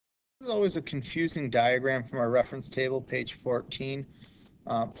always a confusing diagram from our reference table, page 14.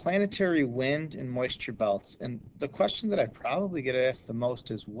 Planetary wind and moisture belts. And the question that I probably get asked the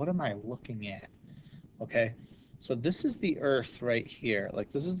most is, what am I looking at? Okay, so this is the Earth right here.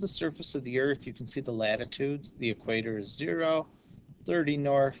 Like, this is the surface of the Earth. You can see the latitudes. The equator is 0, 30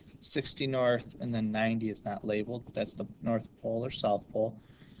 north, 60 north, and then 90 is not labeled. That's the North Pole or South Pole.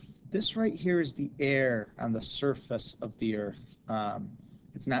 This right here is the air on the surface of the Earth.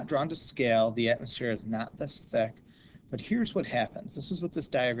 It's not drawn to scale. The atmosphere is not this thick. But here's what happens. This is what this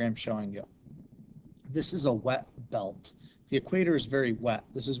diagram is showing you. This is a wet belt. The equator is very wet.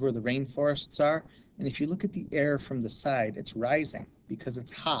 This is where the rainforests are. And if you look at the air from the side, it's rising because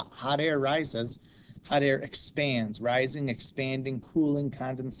it's hot. Hot air rises. Hot air expands, rising, expanding, cooling,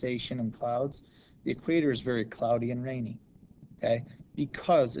 condensation, and clouds. The equator is very cloudy and rainy, okay,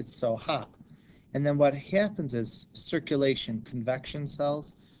 because it's so hot. And then what happens is circulation, convection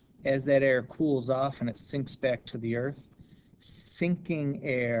cells, as that air cools off and it sinks back to the Earth, sinking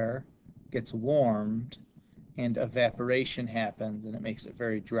air gets warmed and evaporation happens and it makes it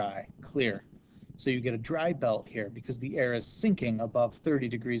very dry, clear. So you get a dry belt here because the air is sinking above 30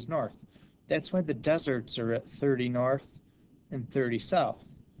 degrees north. That's why the deserts are at 30 north and 30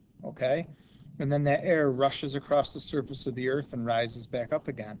 south, okay? And then that air rushes across the surface of the Earth and rises back up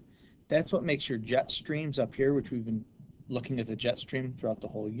again. That's what makes your jet streams up here, which we've been looking at the jet stream throughout the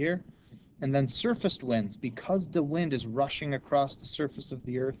whole year. And then surfaced winds, because the wind is rushing across the surface of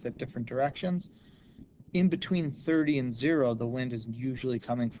the Earth at different directions, in between 30 and 0, the wind is usually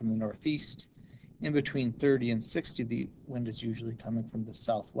coming from the northeast. In between 30 and 60, the wind is usually coming from the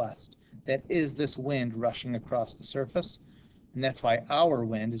southwest. That is this wind rushing across the surface, and that's why our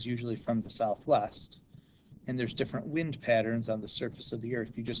wind is usually from the southwest. And there's different wind patterns on the surface of the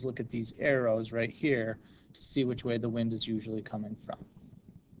Earth. You just look at these arrows right here to see which way the wind is usually coming from.